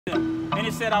And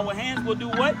it said our hands will do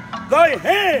what? Thy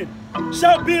hand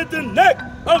shall be at the neck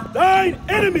of thine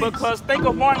enemies. Because think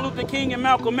of Martin Luther King and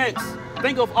Malcolm X.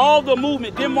 Think of all the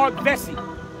movement, Denmark Vesey.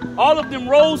 All of them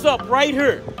rose up right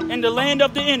here in the land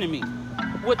of the enemy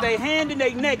with their hand in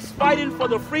their necks fighting for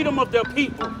the freedom of their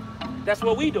people. That's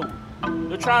what we doing.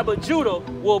 The tribe of Judah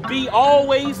will be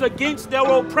always against their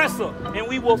oppressor, and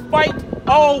we will fight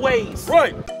always.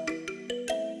 Right.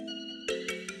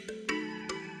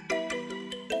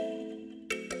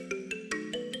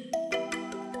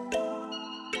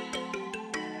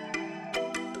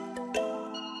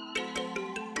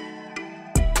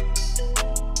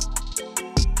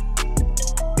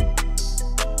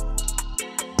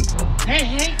 They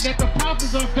hate that the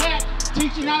prophets are back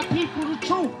teaching our people the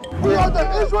truth. We are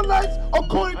the Israelites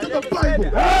according to the Bible.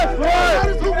 That's right. That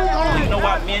is who we are. You know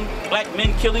why black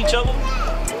men kill each other?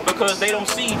 Because they don't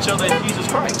see each other as Jesus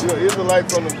Christ. You're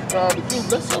Israelite from the time of the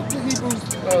Jews. Let's look at Hebrews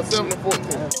 7 and 14.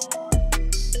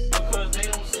 Because they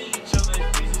don't see each other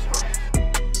as Jesus Christ.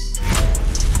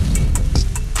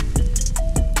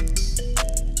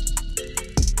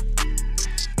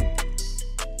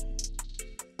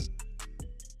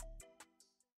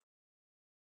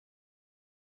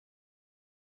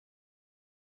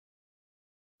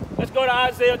 Let's go to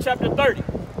Isaiah chapter 30.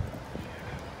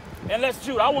 And let's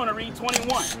Jude. I want to read 21.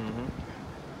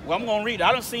 Well, I'm going to read it.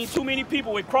 I done seen too many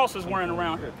people with crosses wearing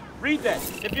around here. Read that.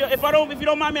 If you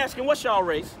don't mind me asking, what's y'all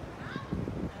race?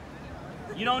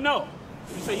 You don't know.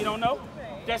 You say you don't know?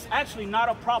 That's actually not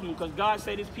a problem because God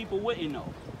said his people wouldn't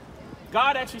know.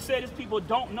 God actually said his people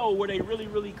don't know where they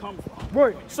really come from.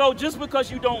 Right. So just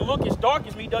because you don't look as dark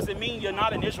as me doesn't mean you're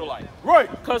not an Israelite. Right.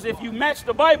 Because if you match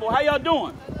the Bible, how y'all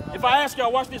doing? If I ask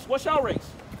y'all, watch this, what's y'all race?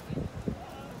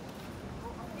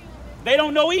 They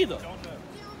don't know either.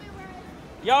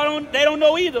 They don't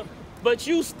know either. But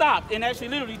you stopped and actually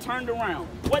literally turned around.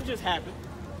 What just happened?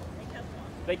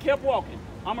 They kept walking.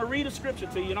 I'm going to read a scripture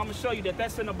to you, and I'm going to show you that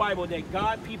that's in the Bible that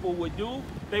God people would do.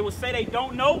 They would say they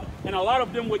don't know, and a lot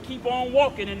of them would keep on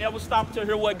walking and never stop to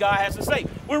hear what God has to say.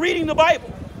 We're reading the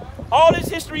Bible. All this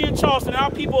history in Charleston,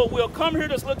 our people will come here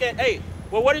to look at, hey,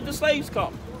 well, where did the slaves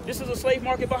come? This is a slave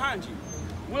market behind you.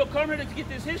 We'll come here to get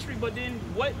this history, but then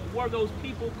what were those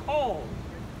people called?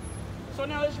 So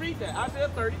now let's read that. Isaiah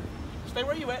 30. Stay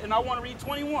where you at, and I want to read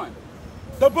 21.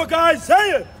 The book of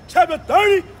Isaiah, chapter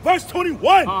 30, verse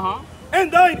 21. And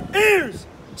thine ears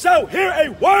shall hear a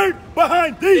word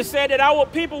behind thee. It said that our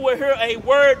people will hear a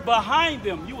word behind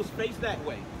them. You was faced that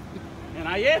way. And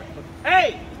I am.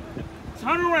 Hey,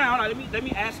 turn around. Let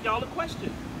me ask y'all a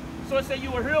question. So it said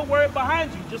you will hear a word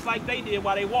behind you, just like they did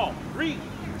while they walked. Read.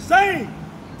 Saying,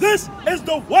 this is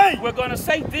the way. We're going to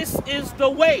say this is the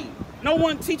way. No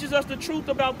one teaches us the truth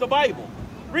about the Bible.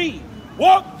 Read.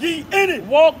 Walk ye in it.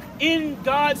 Walk in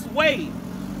God's way.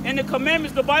 And the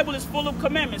commandments, the Bible is full of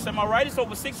commandments. Am I right? It's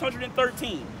over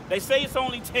 613. They say it's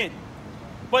only 10.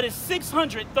 But it's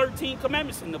 613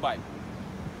 commandments in the Bible.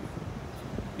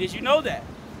 Did you know that?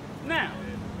 Now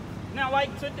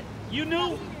like today, you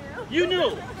knew? You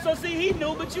knew. So see, he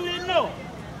knew, but you didn't know.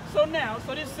 So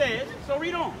this says, so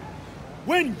read on.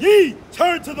 When ye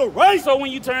turn to the right. So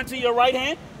when you turn to your right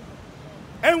hand.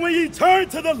 And when ye turn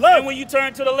to the left. And when you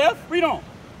turn to the left, read on.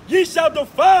 Ye shall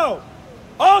defile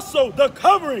also the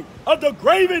covering of the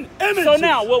graven images. So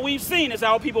now what we've seen is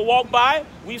our people walk by.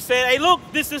 We've said, hey, look,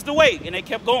 this is the way. And they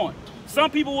kept going.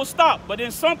 Some people will stop. But then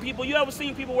some people, you ever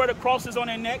seen people wear the crosses on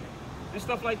their neck and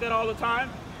stuff like that all the time?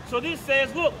 So this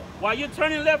says, look, while you're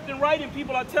turning left and right and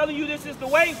people are telling you this is the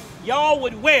way, y'all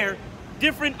would wear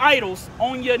different idols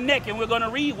on your neck. And we're going to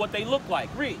read what they look like.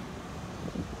 Read.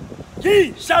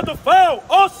 Ye shall defile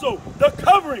also the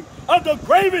covering of the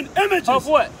graven images. Of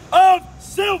what? Of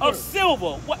silver. Of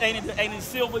silver. What, ain't it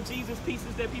silver Jesus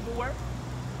pieces that people wear?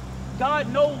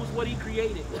 God knows what he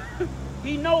created.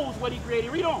 He knows what he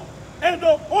created. Read on. And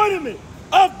the ornament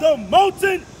of the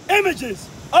molten images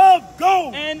of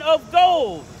gold. And of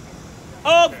gold.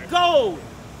 Of gold.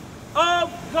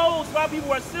 Of gold. So why people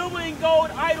wear silver and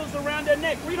gold idols around their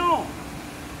neck. Read on.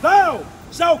 Thou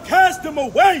shalt cast them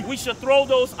away. We should throw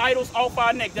those idols off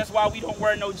our neck. That's why we don't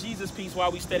wear no Jesus piece while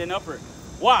we standing up here.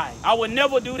 Why? I would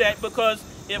never do that because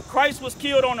if Christ was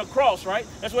killed on the cross, right?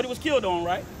 That's what he was killed on,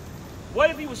 right? What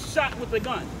if he was shot with a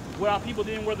gun? Well, our people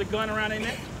didn't wear the gun around their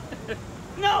neck?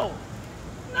 No.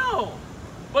 No.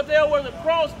 But they'll wear the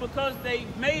cross because they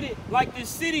made it like this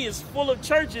city is full of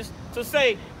churches to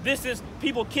say this is,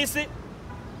 people kiss it.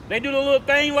 They do the little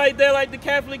thing like that, like the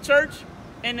Catholic Church.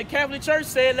 And the Catholic Church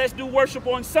said, let's do worship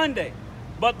on Sunday.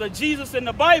 But the Jesus in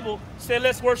the Bible said,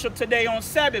 let's worship today on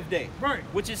Sabbath day, right,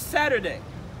 which is Saturday.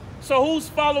 So who's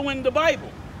following the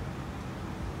Bible?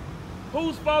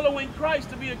 Who's following Christ?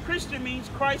 To be a Christian means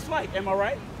Christ-like. Am I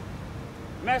right?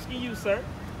 I'm asking you, sir.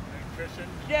 Christian?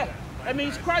 Yeah, that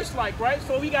means Christ-like, right?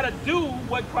 So we got to do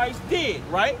what Christ did,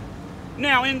 right?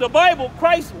 Now, in the Bible,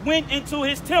 Christ went into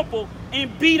his temple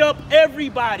and beat up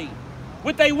everybody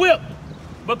with a whip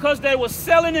because they were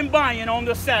selling and buying on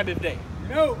the Sabbath day.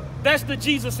 No. That's the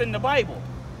Jesus in the Bible.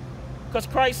 Because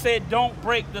Christ said, don't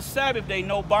break the Sabbath day.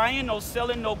 No buying, no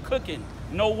selling, no cooking,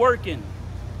 no working.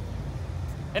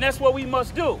 And that's what we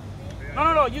must do.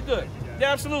 No, you're good.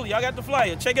 Yeah, absolutely. I got the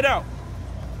flyer. Check it out.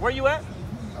 Where you at?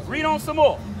 Read on some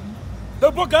more.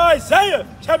 The book of Isaiah,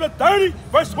 chapter 30,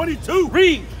 verse 22.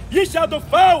 Read. Ye shall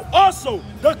defile also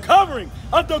the covering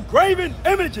of the graven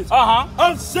images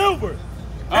of silver,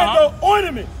 and the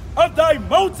ornament of thy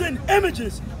molten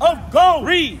images of gold.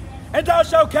 Read. And thou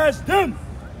shalt cast them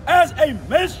as a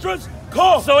minstrel's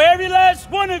cloth. So every last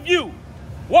one of you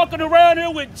walking around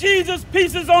here with Jesus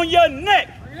pieces on your neck,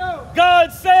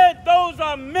 God said those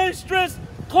are minstrel's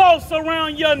cloths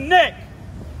around your neck.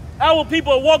 Our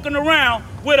people are walking around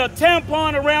with a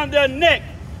tampon around their neck,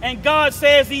 and God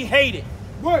says he hates it.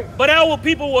 Right. But our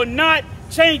people will not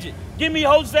change it. Give me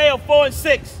Hosea 4 and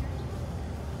 6.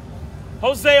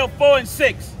 Hosea 4 and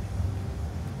 6.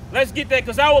 Let's get that,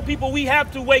 because our people, we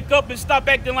have to wake up and stop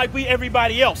acting like we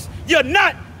everybody else. You're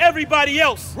not everybody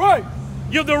else. Right.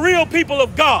 You're the real people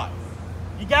of God.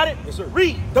 You got it? Yes, sir.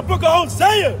 Read. The book of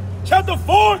Hosea, chapter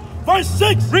 4, verse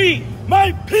 6. Read.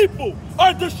 My people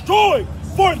are destroyed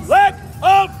for lack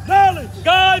of knowledge.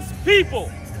 God's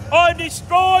people are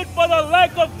destroyed for the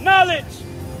lack of knowledge.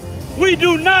 We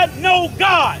do not know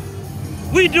God.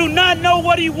 We do not know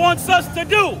what he wants us to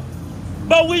do.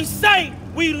 But we say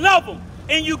we love him.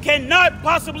 And you cannot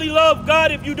possibly love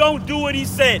God if you don't do what he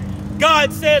said.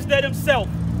 God says that himself.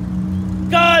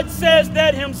 God says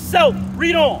that himself.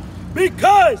 Read on.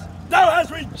 Because thou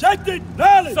hast rejected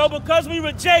knowledge. So because we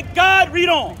reject God, read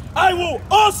on. I will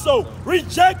also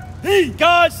reject thee.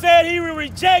 God said he will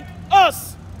reject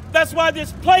us. That's why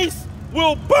this place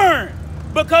will burn.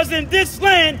 Because in this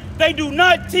land, they do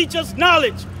not teach us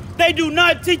knowledge. They do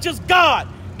not teach us God.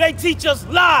 They teach us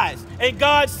lies. And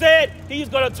God said he's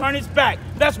going to turn his back.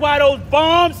 That's why those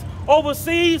bombs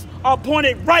overseas are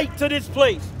pointed right to this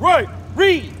place. Right.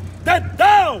 Read. That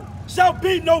thou shalt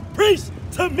be no priest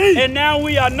to me. And now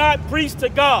we are not priests to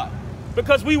God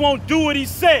because we won't do what he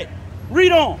said.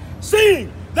 Read on.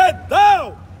 Seeing that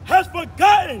thou hast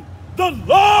forgotten the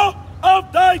law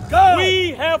of thy God.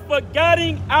 We have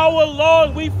forgotten our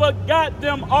laws. We forgot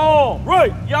them all.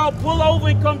 Right. Y'all pull over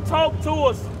and come talk to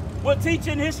us. We're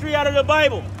teaching history out of the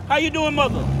Bible. How you doing,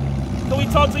 mother? Can we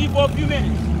talk to you for a few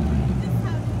minutes?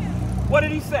 What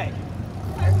did he say?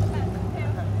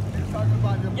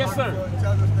 Yes, sir.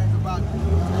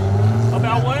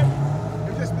 About what?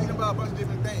 You're just speaking about a bunch of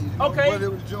different things. Okay. Whether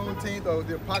it was Juneteenth or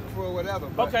the Apocrypha or whatever.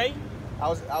 But okay. I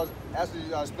was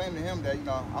actually explaining to him that,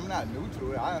 I'm not new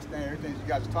to it. I understand everything you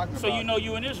guys are talking about. So you know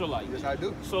you're an Israelite? Yes, I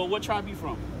do. So what tribe you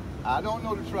from? I don't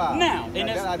know the tribe. Now, and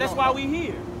that's why we're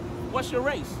here. What's your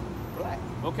race? Black.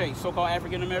 Okay, so-called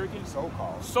African American?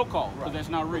 So-called. So-called, because that's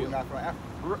not real. We're not from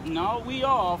Africa. No, we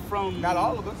are from... Not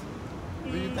all of us.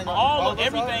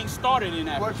 Everything started in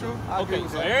Africa. Well, true. Okay,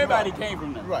 so everybody came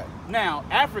from there. Right. Now,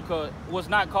 Africa was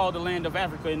not called the land of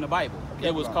Africa in the Bible.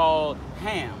 It was called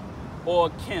Ham or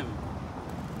Kim.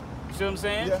 You see what I'm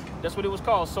saying? Yeah. That's what it was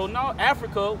called. So now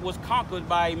Africa was conquered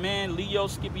by a man, Leo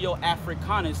Scipio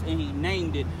Africanus, and he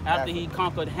named it after he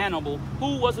conquered Hannibal,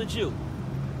 who was a Jew.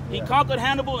 He conquered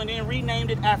Hannibal and then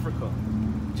renamed it Africa.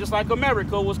 Just like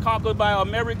America was conquered by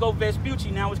Amerigo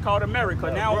Vespucci, now it's called America.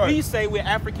 Now we say we're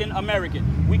African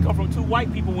American. We come from two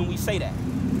white people when we say that.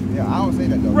 Yeah, I don't say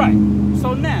that though. Right.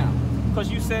 So now,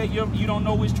 because you said you don't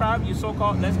know which tribe you're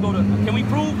so-called, let's go to, can we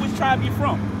prove which tribe you're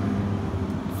from?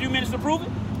 A few minutes to prove it?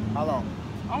 How long?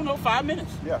 I don't know, 5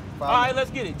 minutes. Yeah, 5 All right, minutes.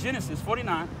 let's get it. Genesis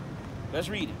 49. Let's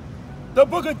read it. The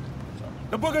book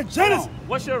of Genesis.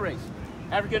 What's your race?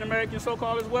 African American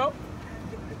so-called as well?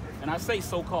 And I say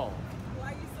so-called.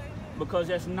 Why you say that? Because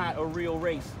that's not a real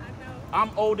race. I know.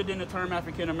 I'm older than the term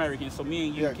African American, so me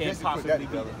and you can't Jesse possibly put be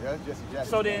that that. together. Yeah, Jesse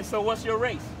Jackson. So then, so what's your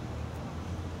race?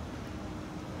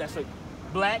 That's a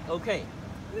black? Okay.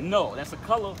 No, that's a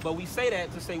color, but we say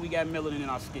that to say we got melanin in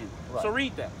our skin. Right. So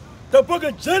read that. The book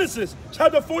of Genesis,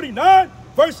 chapter 49,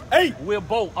 verse 8. We're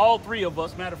both, all three of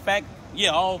us, matter of fact,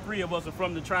 yeah, all three of us are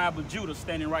from the tribe of Judah,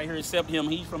 standing right here, except him.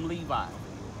 He's from Levi.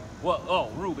 Well, oh,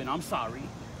 Reuben, I'm sorry.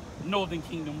 Northern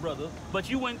Kingdom brother. But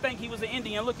you wouldn't think he was an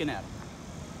Indian looking at him.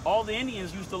 All the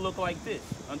Indians used to look like this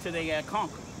until they got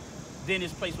conquered. Then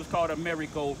this place was called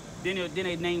Americo. Then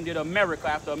they named it America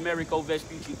after Americo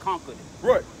Vespucci conquered it.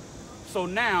 Right. So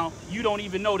now you don't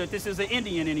even know that this is an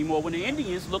Indian anymore when the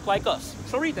Indians look like us.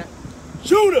 So read that.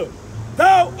 Judah,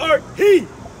 thou art he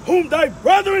whom thy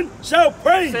brethren shall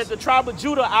praise. Said the tribe of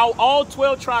Judah, all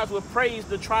 12 tribes will praise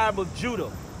the tribe of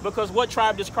Judah. Because what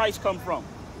tribe does Christ come from?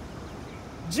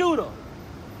 Judah.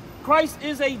 Christ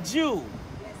is a Jew.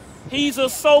 He's a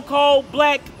so-called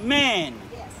black man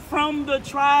from the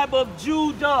tribe of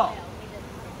Judah.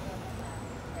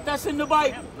 That's in the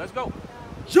Bible. Let's go.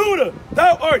 Judah,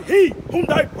 thou art he whom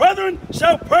thy brethren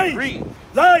shall praise. Read.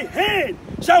 Thy hand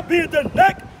shall be at the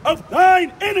neck of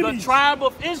thine enemies. The tribe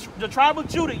of Israel, the tribe of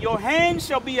Judah, your hand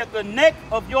shall be at the neck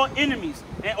of your enemies.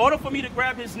 In order for me to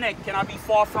grab his neck, can I be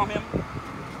far from him?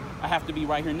 I have to be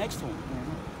right here next to him.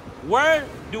 Where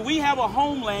do we have a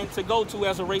homeland to go to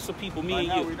as a race of people, me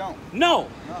and you? We don't. No.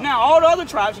 Now, all the other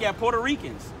tribes, you got Puerto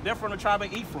Ricans. They're from the tribe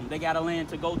of Ephraim. They got a land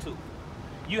to go to.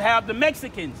 You have the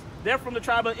Mexicans. They're from the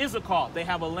tribe of Issachar. They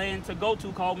have a land to go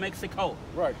to called Mexico.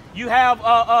 Right. You have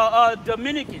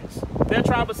Dominicans. They're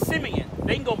tribe of Simeon.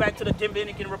 They can go back to the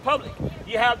Dominican Republic.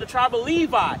 You have the tribe of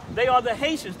Levi. They are the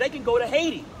Haitians. They can go to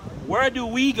Haiti. Where do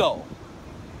we go?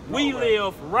 We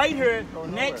live right here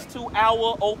next to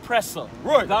our oppressor.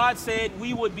 Right. God said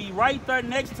we would be right there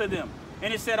next to them.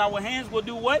 And it said our hands will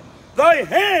do what? Thy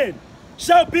hand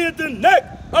shall be at the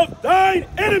neck of thine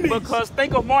enemies. Because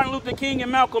think of Martin Luther King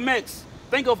and Malcolm X.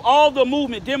 Think of all the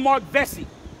movement, Denmark Vesey.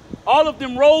 All of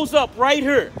them rose up right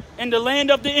here in the land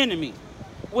of the enemy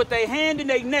with their hand in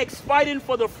their necks fighting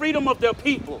for the freedom of their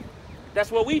people.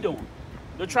 That's what we doing.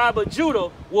 The tribe of Judah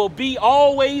will be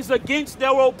always against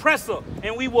their oppressor,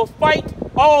 and we will fight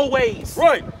always.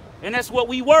 Right. And that's what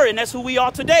we were, and that's who we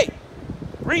are today.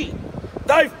 Read.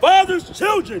 Thy father's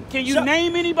children. Can you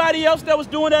name anybody else that was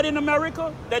doing that in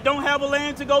America that don't have a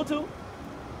land to go to?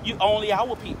 You only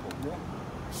our people. Yeah.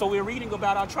 So we're reading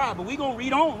about our tribe, but we're going to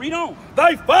read on, read on.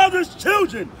 Thy father's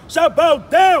children shall bow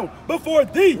down before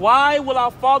thee. Why will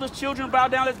our father's children bow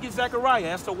down? Let's get Zechariah.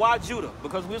 As to why Judah?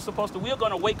 Because we're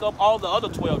going to wake up all the other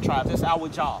 12 tribes. That's our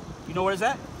job. You know where it's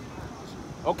at?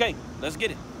 Okay, let's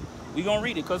get it. We're going to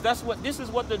read it because this is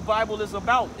what the Bible is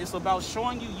about. It's about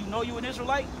showing you, you know you're an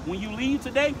Israelite. When you leave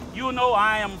today, you'll know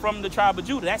I am from the tribe of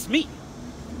Judah. That's me.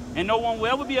 And no one will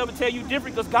ever be able to tell you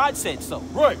different because God said so.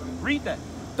 Right. Read that.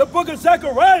 The book of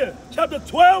Zechariah, chapter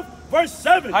 12, verse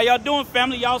 7. How y'all doing,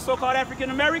 family? Y'all so-called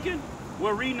African-American?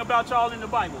 We're reading about y'all in the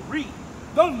Bible. Read.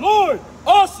 The Lord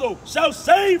also shall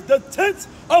save the tents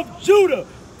of Judah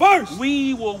first.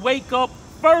 We will wake up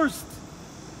first.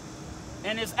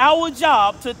 And it's our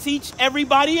job to teach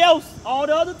everybody else, all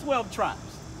the other 12 tribes.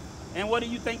 And what do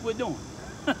you think we're doing?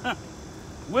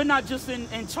 We're not just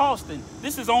in Charleston.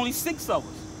 This is only 6 of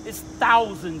us. It's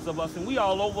thousands of us, and we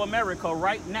all over America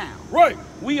right now. Right.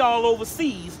 We all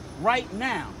overseas right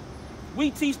now.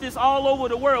 We teach this all over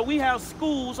the world. We have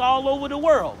schools all over the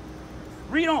world.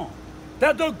 Read on.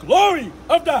 That the glory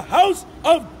of the house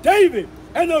of David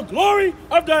and the glory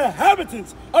of the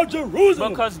inhabitants of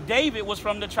Jerusalem. Because David was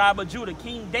from the tribe of Judah.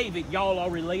 King David, y'all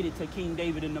are related to King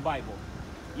David in the Bible.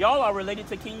 Y'all are related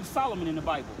to King Solomon in the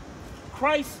Bible.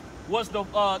 Christ was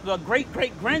the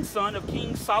great-great-grandson of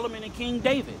King Solomon and King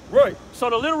David. Right. So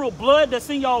the literal blood that's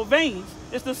in y'all veins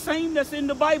is the same that's in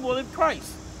the Bible in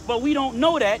Christ. But we don't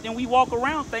know that, and we walk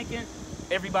around thinking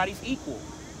everybody's equal.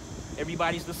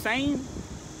 Everybody's the same,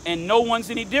 and no one's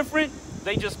any different.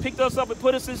 They just picked us up and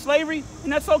put us in slavery,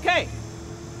 and that's okay.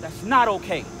 That's not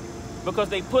okay, because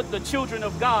they put the children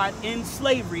of God in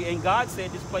slavery, and God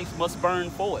said this place must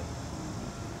burn for it.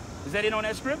 Is that it on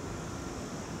that script?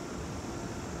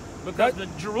 Because the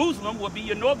Jerusalem will be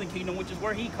your northern kingdom, which is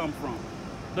where he come from.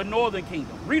 The northern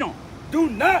kingdom. Read on. Do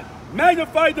not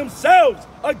magnify themselves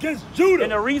against Judah.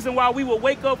 And the reason why we will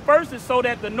wake up first is so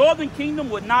that the northern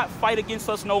kingdom would not fight against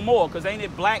us no more. Because ain't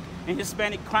it black and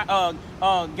Hispanic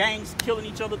gangs killing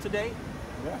each other today?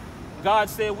 Yeah. God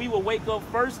said we will wake up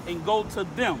first and go to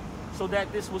them so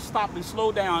that this will stop and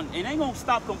slow down. And it ain't going to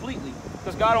stop completely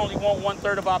because God only wants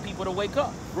 1/3 of our people to wake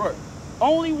up. Right.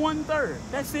 Only 1/3.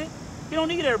 That's it. You don't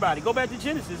need everybody. Go back to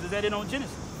Genesis. Is that it on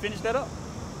Genesis? Finish that up.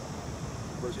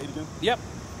 Verse 8 again? Yep.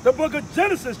 The book of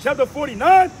Genesis, chapter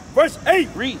 49, verse 8.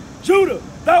 Read. Judah,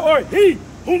 thou art he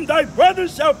whom thy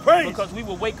brothers shall praise. Because we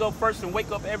will wake up first and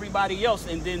wake up everybody else,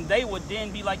 and then they would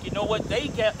then be like, you know what?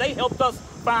 They helped us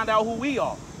find out who we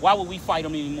are. Why would we fight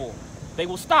them anymore? They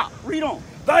will stop. Read on.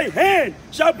 Thy hand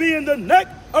shall be in the neck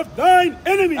of thine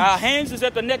enemies. Our hands is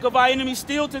at the neck of our enemies.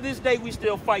 Still to this day, we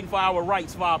still fighting for our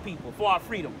rights, for our people, for our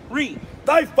freedom. Read.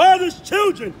 Thy father's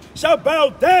children shall bow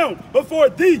down before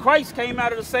thee. Christ came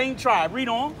out of the same tribe. Read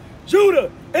on.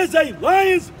 Judah is a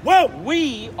lion's whelp.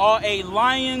 We are a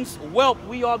lion's whelp.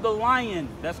 We are the lion.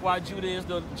 That's why Judah is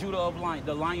the Judah of lion,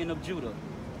 the Lion of Judah.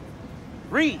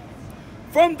 Read.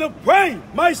 From the prey,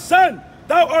 my son,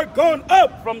 thou art gone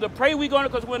up. From the prey we going to,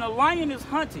 because when a lion is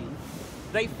hunting,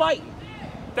 they fight.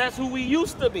 That's who we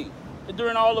used to be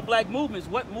during all the black movements.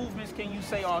 What movements can you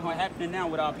say are happening now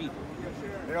with our people?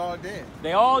 They're all dead.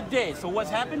 They all dead. So what's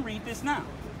happened? Read this now.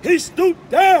 He stooped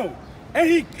down and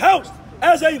he couched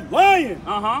as a lion.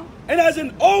 And as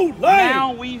an old lion.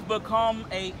 Now we've become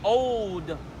an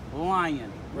old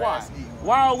lion. Why?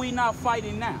 Why are we not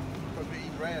fighting now? Because we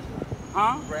eat grass.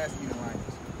 Grass-eating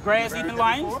lions. Grass-eating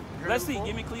lions? Let's see.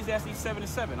 Give me Ecclesiastes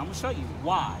 7:7. I'm going to show you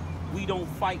why we don't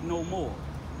fight no more.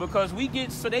 Because we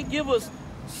get, so they give us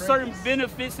certain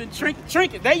benefits and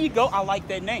trinkets. There you go. I like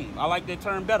that name. I like that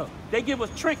term better. They give us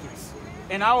trinkets.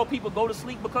 And our people go to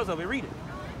sleep because of it. Read it.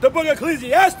 The book of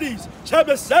Ecclesiastes,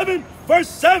 chapter 7, verse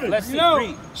 7. Let's see.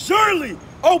 Read. Surely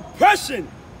oppression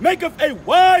maketh a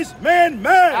wise man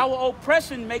mad. Our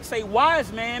oppression makes a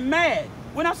wise man mad.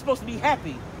 We're not supposed to be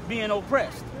happy being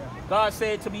oppressed. God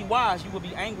said to be wise, you will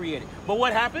be angry at it. But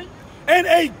what happened? And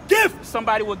a gift.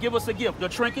 Somebody will give us a gift. The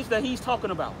trinkets that he's talking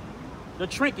about. The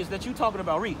trinkets that you're talking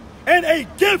about. Read. And a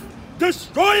gift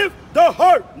destroyeth the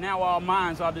heart. Now our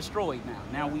minds are destroyed now.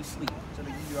 Now we sleep. So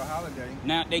they give you a holiday.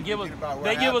 Now they give us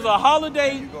a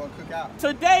holiday. You go and cook out.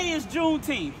 Today is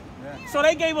Juneteenth. Yeah. So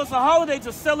they gave us a holiday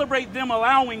to celebrate them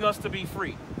allowing us to be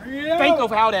free. Yeah. Think of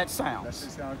how that sounds.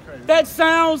 That sounds crazy. That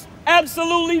sounds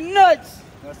absolutely nuts.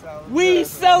 We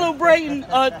celebrating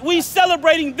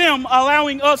them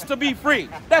allowing us to be free.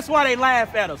 That's why they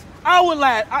laugh at us. I would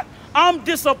laugh. I'm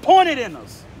disappointed in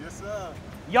us. Yes, sir.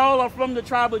 Y'all are from the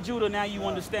tribe of Judah. Now you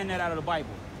understand that out of the Bible.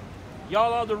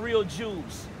 Y'all are the real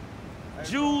Jews.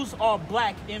 Jews are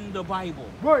black in the Bible.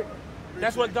 Right.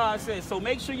 That's what God says. So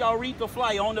make sure y'all read the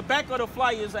flyer. On the back of the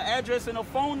flyer is an address and a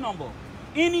phone number.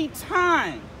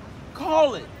 Anytime,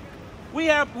 call it. We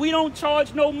don't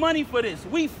charge no money for this.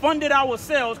 We fund it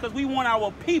ourselves because we want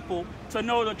our people to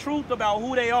know the truth about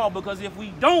who they are. Because if we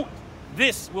don't,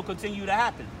 this will continue to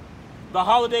happen. The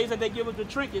holidays that they give us, the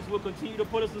trinkets, will continue to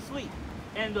put us to sleep.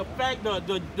 And the fact all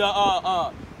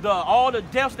the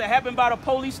deaths that happen by the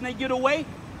police and they get away,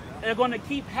 they're going to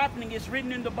keep happening. It's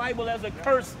written in the Bible as a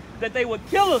curse that they would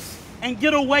kill us and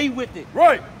get away with it.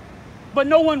 Right. But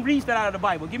no one reads that out of the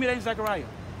Bible. Give me that in Zechariah.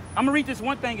 I'm going to read this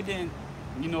one thing and then,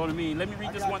 you know what I mean? Let me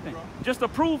read this one thing. Just to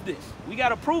prove this. We got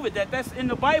to prove it that that's in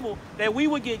the Bible, that we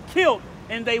would get killed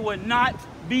and they would not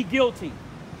be guilty.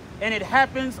 And it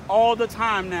happens all the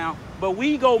time now. But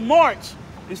we go march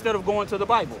instead of going to the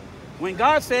Bible. When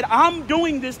God said, I'm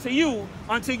doing this to you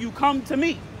until you come to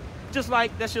me. Just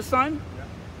like that's your son.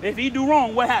 If he do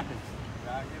wrong, what happens?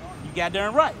 You got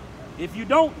darn right. If you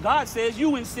don't, God says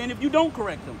you in sin if you don't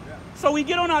correct them. So we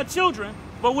get on our children,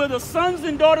 but we're the sons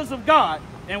and daughters of God,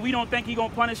 and we don't think he's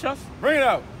going to punish us? Bring it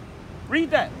out.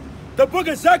 Read that. The book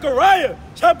of Zechariah,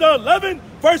 chapter 11,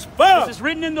 verse 5. This is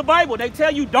written in the Bible. They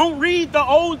tell you don't read the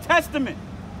Old Testament.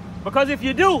 Because if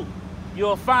you do,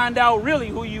 you'll find out really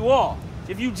who you are.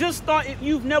 If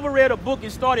you've never read a book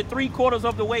and started 3/4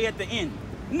 of the way at the end.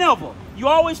 Never. You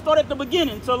always start at the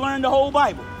beginning to learn the whole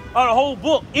Bible. Or the whole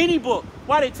book, any book.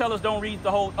 Why they tell us don't read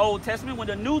the whole Old Testament when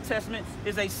the New Testament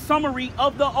is a summary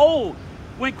of the Old?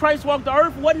 When Christ walked the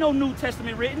earth, wasn't no New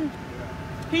Testament written.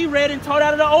 He read and taught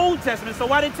out of the Old Testament. So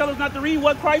why they tell us not to read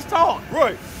what Christ taught?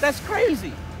 Right. That's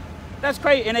crazy. That's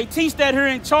crazy. And they teach that here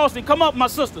in Charleston. Come up, my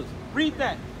sisters. Read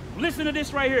that. Listen to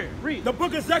this right here. Read. The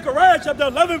book of Zechariah, chapter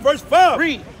 11, verse 5.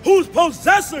 Read. Whose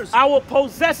possessors? Our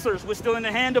possessors were still in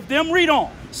the hand of them. Read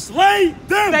on. Slay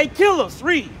them. They kill us.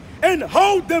 Read. And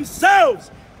hold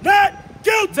themselves not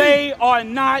guilty. They are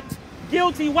not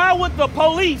guilty. Why would the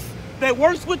police that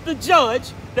works with the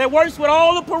judge, that works with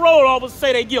all the parole officers,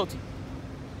 say they're guilty?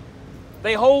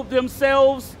 They hold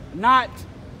themselves not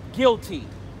guilty.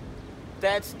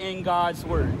 That's in God's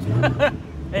word.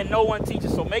 And no one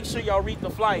teaches. So make sure y'all read the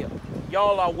flyer.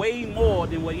 Y'all are way more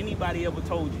than what anybody ever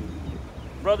told you.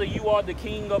 Brother, you are the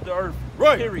king of the earth.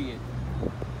 Right. Period.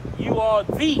 You are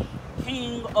the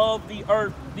king of the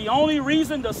earth. The only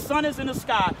reason the sun is in the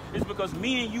sky is because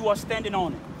me and you are standing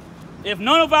on it. If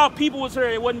none of our people was here,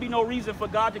 there wouldn't be no reason for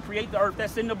God to create the earth.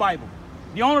 That's in the Bible.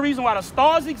 The only reason why the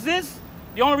stars exist,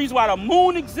 the only reason why the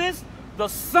moon exists, the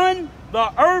sun,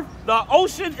 the earth, the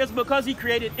ocean, is because he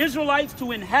created Israelites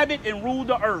to inhabit and rule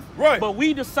the earth. Right. But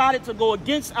we decided to go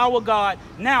against our God.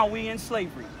 Now we in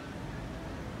slavery.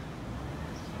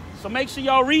 So make sure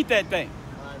y'all read that thing.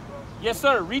 Yes,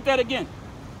 sir. Read that again.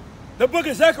 The book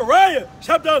of Zechariah,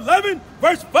 chapter 11,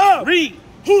 verse 5. Read.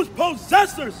 Whose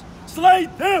possessors slay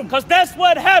them. Because that's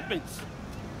what happens.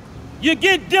 You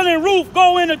get Dylan Roof,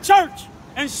 go into church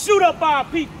and shoot up our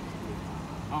people.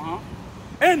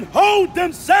 And hold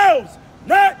themselves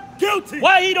not guilty.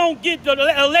 Why he don't get the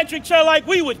electric chair like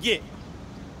we would get?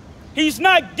 He's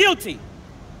not guilty.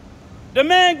 The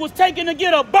man was taken to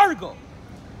get a burger,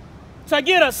 to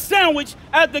get a sandwich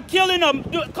after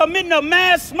committing a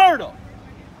mass murder.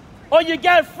 Or you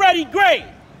got Freddie Gray,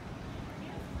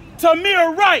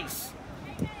 Tamir Rice.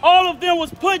 All of them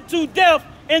was put to death,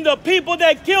 and the people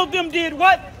that killed them did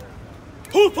what?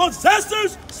 Whose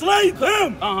possessors slay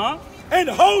them. And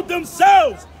hold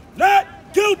themselves not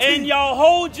guilty. And y'all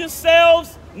hold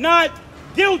yourselves not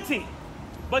guilty.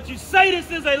 But you say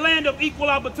this is a land of equal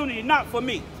opportunity. Not for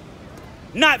me.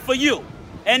 Not for you.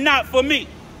 And not for me.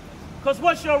 Because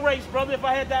what's your race, brother, if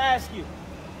I had to ask you?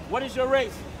 What is your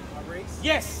race? My race?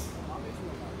 Yes.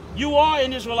 You are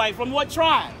an Israelite. From what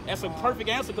tribe? That's a perfect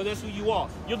answer because that's who you are.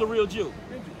 You're the real Jew.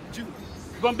 Jew.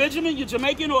 From Benjamin, you're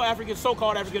Jamaican or African,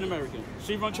 so-called African-American?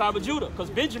 So you're from the tribe of Judah,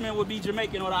 because Benjamin would be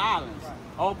Jamaican or the islands.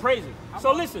 All praises.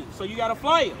 So listen, so you got a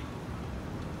flyer.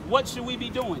 What should we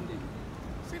be doing then?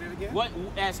 Say that again? What,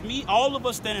 ask me, all of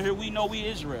us standing here, we know we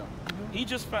Israel. He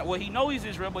just found, well, he know he's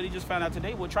Israel, but he just found out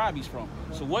today what tribe he's from.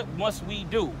 So what must we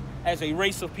do as a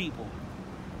race of people?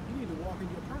 You need to walk in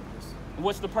your purpose.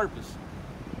 What's the purpose?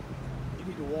 You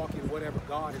need to walk in whatever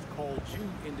God has called you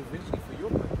individually for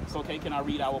your purpose. Okay, can I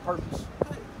read our purpose?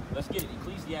 Let's get it.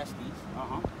 Ecclesiastes.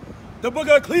 The book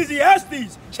of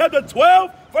Ecclesiastes, chapter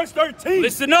 12, verse 13.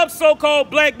 Listen up, so-called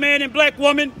black man and black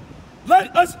woman.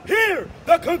 Let us hear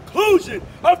the conclusion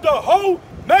of the whole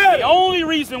matter. The only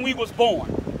reason we was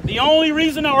born, the only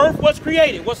reason the earth was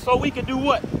created was so we could do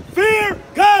what? Fear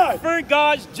God. Fear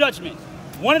God's judgment.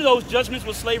 One of those judgments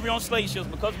was slavery on slave ships.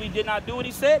 Because we did not do what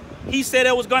he said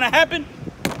it was going to happen.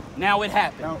 Now it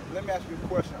happened. Now, let me ask you a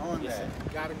question on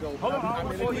that. Gotta go. Hold on. I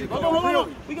mean, Hold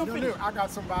on. We gonna finish. I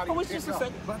got somebody. Oh, it's just a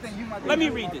second. But I think you might Let me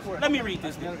read this. Let me read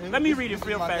this. Let me read it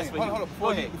real fast for you. Hold on. Go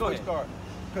ahead. Go ahead.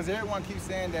 Because everyone keeps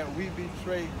saying that we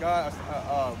betray God,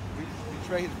 we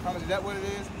betray His promise. Is that what it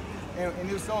is?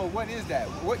 And if so, what is that?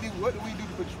 What do we do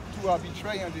to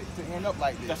betray Him to end up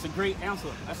like this? That's a great answer.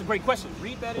 That's a great question.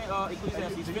 Read that in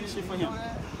Ecclesiastes. Finish it for him.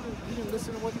 You didn't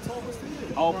listen to what he told us to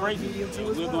do. All praises.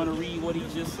 We're going to read what he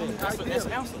just said. That's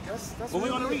the answer. But we're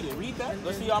going to read it. Read that.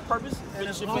 Let's see our purpose.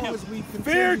 Finish it for him.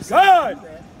 Fear God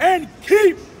and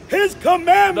keep His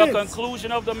commandments. The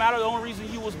conclusion of the matter, the only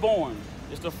reason you was born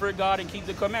is to fear God and keep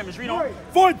the commandments. Read on.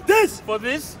 For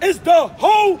this is the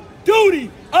whole duty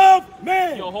of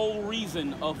man. Your whole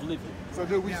reason of living. So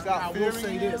do we stop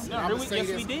fearing Him? Yes,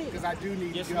 we did. Because I do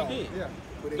need Yes, to we go. did. Yeah.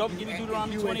 Go give me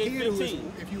Deuteronomy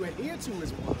 28:15. If you adhere to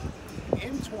His word,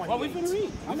 M28. Well, we can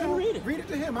read. We can read it. Read it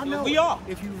to him. I know. We are.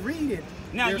 If you read it,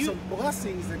 now there's some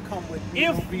blessings that come with it.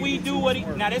 If we do what he,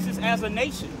 now this is as a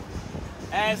nation.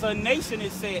 As a nation,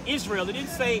 it said Israel. It didn't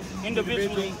say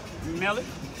individually Melech,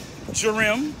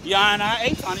 Jerim, Yana,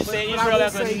 Eitan. It said Israel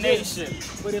as a nation.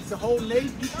 But if the whole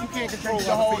nation, you can't control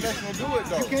The whole other nation people. will do it,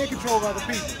 though. You can't control other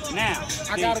people. Now,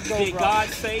 I gotta go, did bro. God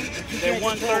say that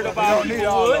 1/3 of You our don't need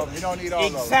people all would? of them. You don't need all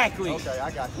of them. Exactly. Okay,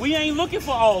 I got you. We ain't looking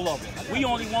for all of them. We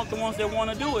only want the ones that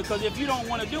want to do it. Because if you don't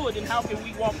want to do it, then how can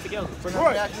we walk together? So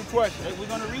let me ask you a question. We're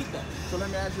going to read that. So let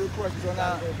me ask you a question. So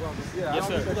now, yeah, Yes, I don't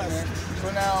sir. need that, man.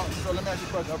 So let me ask you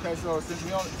a question. Okay, so since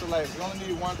we only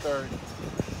need 1/3,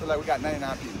 so like we got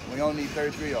 99 people. We only need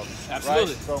 33 of them.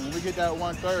 Absolutely. Right? So when we get that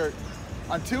 1/3,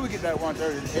 until we get that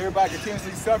 1/3, everybody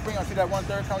continuously suffering until that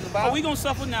 1/3 comes about. Are we going to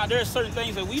suffer now? There are certain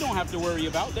things that we don't have to worry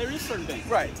about. There is certain things.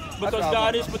 Right. Because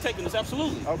God is protecting us.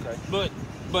 Absolutely. Okay.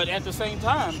 But at the same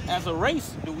time, as a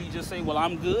race, do we just say, well,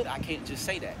 I'm good? I can't just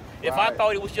say that. If I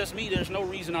thought it was just me, there's no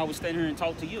reason I would stand here and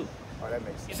talk to you. Oh, that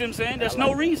makes sense. You see what I'm saying? There's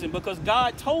no reason because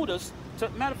God told us to,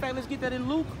 matter of fact, let's get that in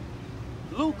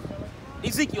Luke,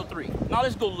 Ezekiel 3. Now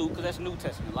let's go Luke because that's New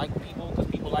Testament. Because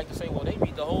people like to say, well, they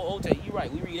read the whole Old Testament. You're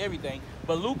right, we read everything.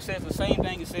 But Luke says the same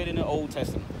thing is said in the Old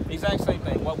Testament. The exact same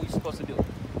thing, what we supposed to do.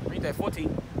 Read that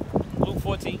 14. Luke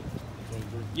 14.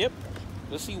 Yep.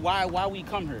 Let's see why we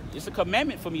come here. It's a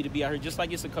commandment for me to be out here, just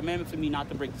like it's a commandment for me not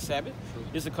to break the Sabbath.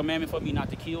 It's a commandment for me not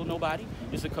to kill nobody.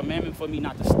 It's a commandment for me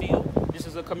not to steal. This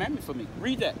is a commandment for me.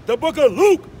 Read that. The book of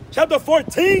Luke, chapter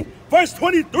 14, verse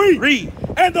 23. Read.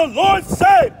 And the Lord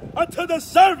said unto the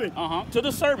servant. To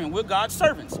the servant. We're God's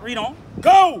servants. Read on.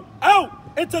 Go out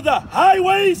into the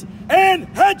highways and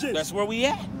hedges. That's where we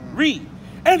at. Read.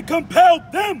 And compel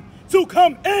them to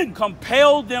come in.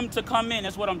 Compel them to come in.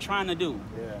 That's what I'm trying to do.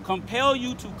 Yeah. Compel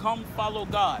you to come follow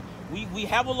God. We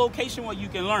have a location where you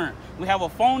can learn. We have a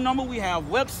phone number. We have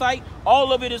website.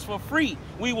 All of it is for free.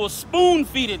 We will spoon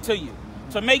feed it to you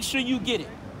to make sure you get it.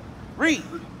 Read.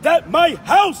 That my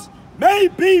house may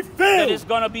be filled. That it's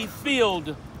going to be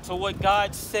filled to what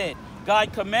God said.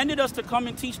 God commanded us to come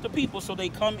and teach the people so they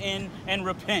come in and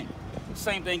repent.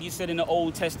 Same thing he said in the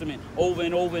Old Testament over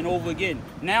and over and over again.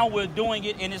 Now we're doing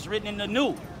it and it's written in the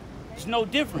New. It's no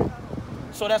different.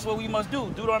 So that's what we must do.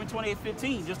 Deuteronomy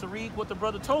 28:15, just to read what the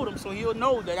brother told him so he'll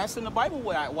know that that's in the Bible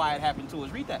why it happened to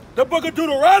us. Read that. The book of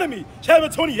Deuteronomy, chapter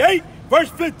 28, verse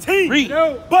 15. Read.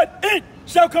 But it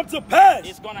shall come to pass.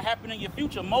 It's going to happen in your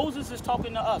future. Moses is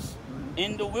talking to us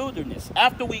in the wilderness.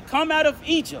 After we come out of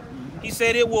Egypt, he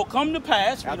said it will come to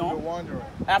pass. Read on.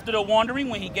 After the wandering,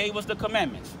 when he gave us the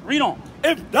commandments. Read on.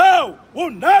 If thou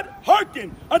wilt not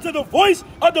hearken unto the voice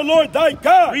of the Lord thy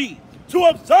God, read, to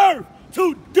observe,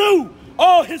 to do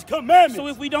all his commandments. So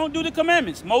if we don't do the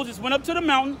commandments, Moses went up to the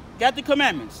mountain, got the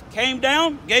commandments, came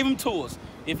down, gave them to us.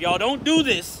 If y'all don't do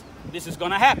this, this is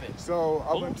going to happen. So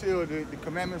up until the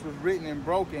commandments was written and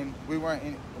broken, we weren't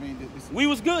in, we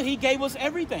was good. He gave us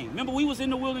everything. Remember, we was in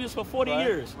the wilderness for 40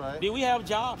 years. Right. Did we have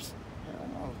jobs?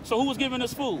 So who was giving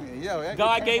us food? Yeah,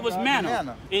 God gave us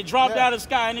manna. It dropped out of the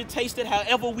sky and it tasted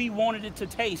however we wanted it to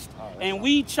taste. And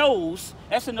we chose,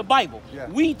 that's in the Bible,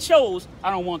 we chose, I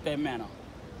don't want that manna.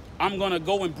 I'm going to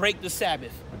go and break the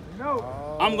Sabbath.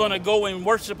 I'm going to go and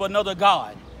worship another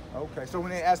God. Okay, so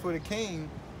when they asked for the king,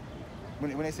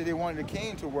 when they said they wanted the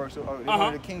king to worship, or they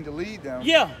wanted the king to lead them,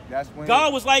 that's when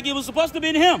God was like, it was supposed to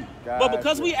be him. But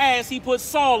because we asked, he put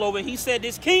Saul over. He said,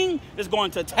 this king is going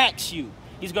to tax you.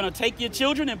 He's going to take your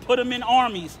children and put them in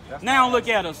armies. Now look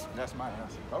at us. That's my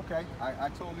answer. Okay, I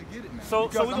totally get it, man. So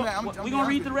we're going to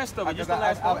read the rest of it. Just the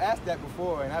last part. I've asked that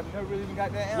before, and I've never really even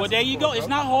got that answer. Well, there you go. It's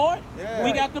not hard. Yeah.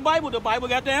 We got the Bible. The Bible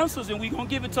got the answers, and we're going to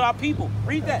give it to our people.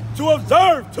 Read that. To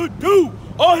observe, to do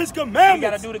all his commandments.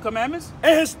 You got to do the commandments.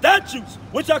 And his statutes,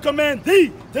 which I command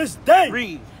thee this day.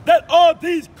 Read. That all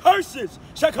these curses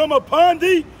shall come upon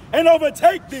thee and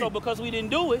overtake thee. So because we didn't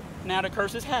do it, now the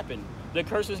curses happened. The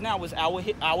curses now was our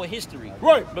history.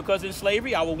 Right. Because in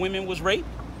slavery, our women was raped.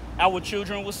 Our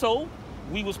children was sold.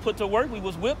 We was put to work. We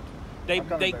was whipped. They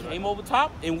came over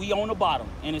top, and we on the bottom.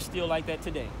 And it's still like that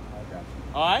today.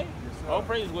 All right? Yes, all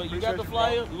praise. Well, you got the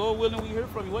flyer. Lord willing, we hear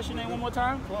from you. What's your name one more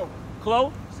time?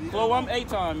 Chloe. Chloe, I'm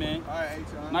Aton, man. All right,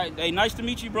 Aton. Hey, nice to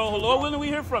meet you, bro. Lord willing, we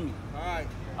hear from you. All right.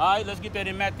 All right, let's get that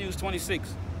in Matthew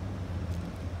 26.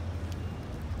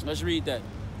 Let's read that.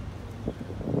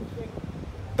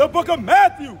 The book of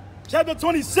Matthew, chapter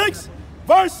 26,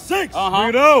 verse 6.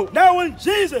 Now when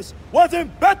Jesus was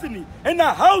in Bethany, in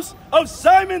the house of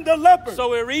Simon the leper. So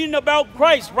we're reading about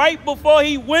Christ right before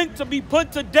he went to be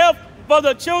put to death for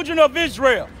the children of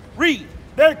Israel. Read.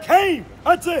 There came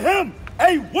unto him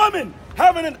a woman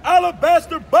having an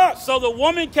alabaster box. So the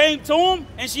woman came to him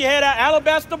and she had an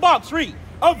alabaster box. Read.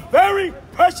 A very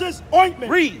precious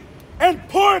ointment. Read. And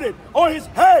poured it on his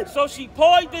head. So she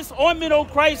poured this ointment on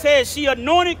Christ's head. She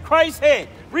anointed Christ's head.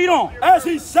 Read on. As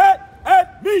he sat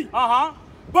at meat.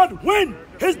 But when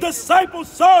his disciples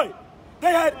saw it, they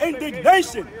had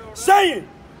indignation, saying,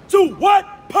 to what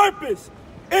purpose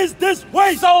is this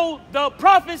waste? So the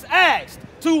prophets asked,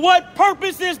 to what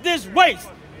purpose is this waste?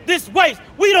 This waste.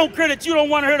 We don't care that you don't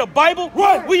want to hear the Bible.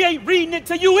 Right. We ain't reading it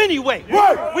to you anyway.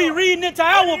 Right. We reading it to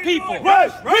our people.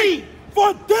 Right. Read.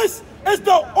 For this is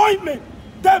the ointment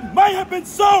that might have been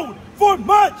sold for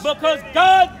much. Because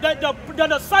God, the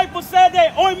disciples said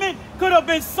that ointment could have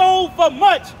been sold for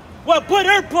much. Well, put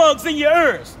earplugs in your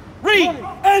ears. Read.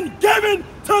 And given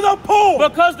to the poor.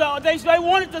 Because they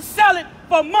wanted to sell it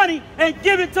for money and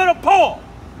give it to the poor.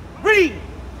 Read.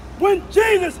 When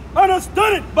Jesus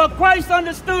understood it. But Christ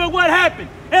understood what happened.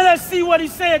 And let's see what he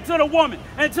said to the woman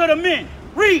and to the men.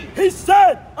 Read. He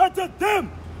said unto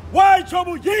them, why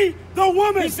trouble ye the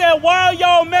woman? He said, why are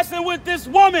y'all messing with this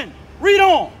woman? Read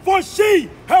on. For she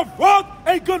hath wrought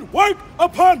a good work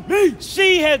upon me.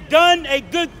 She has done a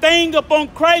good thing upon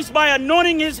Christ by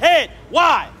anointing his head.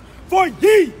 Why? For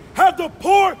ye have the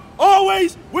poor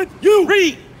always with you.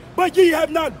 Read. But ye have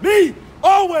not me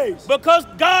always. Because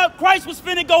Christ was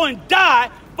finna go and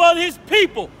die for his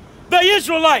people, the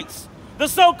Israelites. The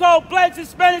so-called blacks,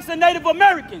 Hispanics, and Native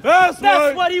Americans. That's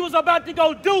right. What he was about to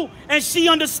go do, and she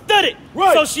understood it.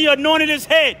 Right. So she anointed his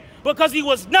head because he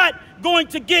was not going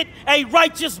to get a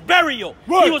righteous burial.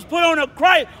 Right. He was put on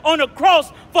a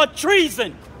cross for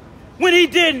treason when he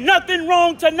did nothing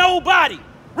wrong to nobody.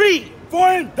 Read.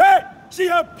 For in that she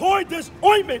hath poured this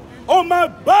ointment on my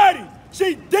body,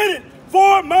 she did it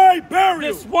for my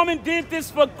burial. This woman did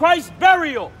this for Christ's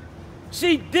burial.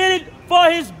 She did it for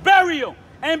his burial.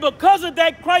 And because of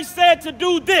that, Christ said to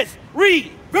do this.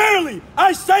 Read. Verily,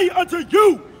 I say unto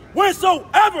you,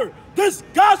 wheresoever this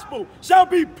gospel shall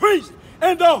be preached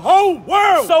in the whole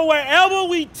world. So wherever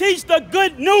we teach the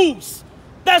good news,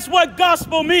 That's what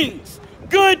gospel means.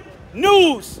 Good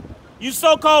news. You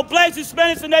so-called blacks,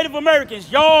 Hispanics, and Native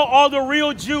Americans, y'all are the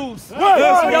real Jews.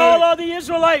 Y'all are the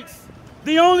Israelites.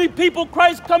 The only people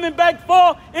Christ coming back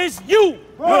for is you.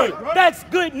 That's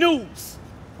good news.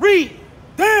 Read.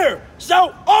 There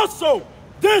shall also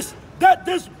this that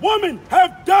this woman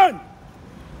have done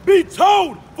be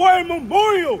told for a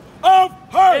memorial of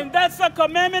her. And that's a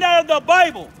commandment out of the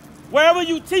Bible. Wherever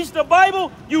you teach the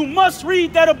Bible, you must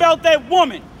read that about that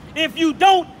woman. If you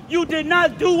don't, you did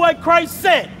not do what Christ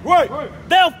said.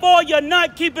 Therefore, you're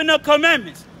not keeping the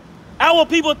commandments. Our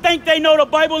people think they know the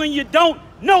Bible and you don't.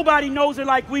 Nobody knows it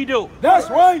like we do. That's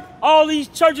right. All these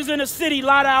churches in the city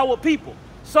lie to our people.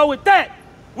 So with that,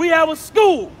 we have a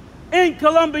school in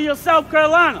Columbia, South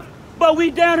Carolina. But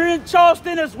we down here in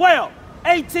Charleston as well.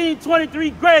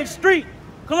 1823 Gregg St,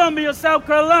 Columbia, South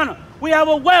Carolina. We have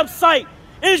a website,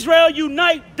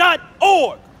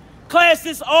 IsraelUnite.org.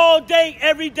 Classes all day,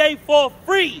 every day for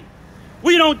free.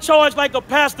 We don't charge like a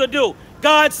pastor do.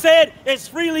 God said it's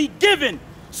freely given,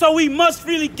 so we must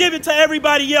freely give it to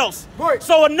everybody else.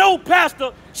 So no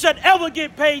pastor should ever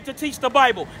get paid to teach the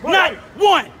Bible. Not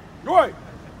one.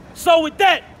 So with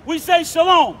that, we say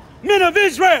shalom, men of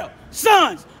Israel,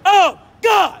 sons of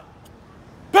God,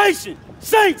 patient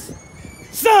saints,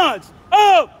 sons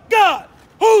of God.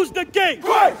 Who's the king?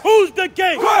 Christ. Who's the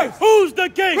king? Christ. Who's the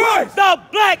king? Christ. The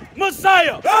Black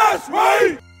Messiah. That's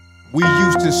right. We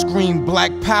used to scream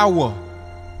black power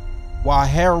while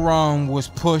heroin was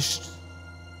pushed.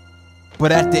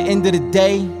 But at the end of the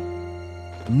day,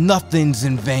 nothing's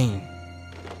in vain.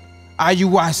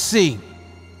 Iuic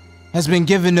has been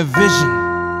given a vision.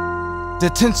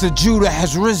 The tents of Judah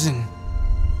has risen.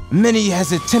 Many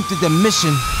has attempted the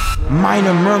mission.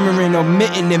 Minor murmuring,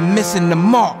 omitting, and missing the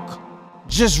mark.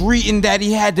 Just reading that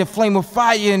he had the flame of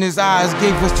fire in his eyes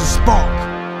gave us the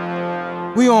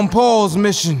spark. We on Paul's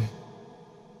mission.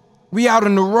 We out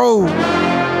on the road,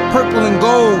 purple and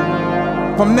gold.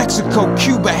 From Mexico,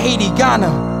 Cuba, Haiti, Ghana,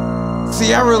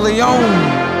 Sierra Leone.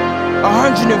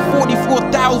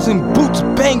 144,000 boots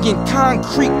banging,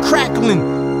 concrete crackling.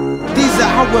 These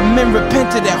are our men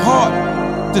repented at heart.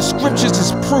 The scriptures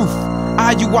is proof.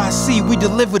 Iuic, we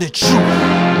deliver the truth.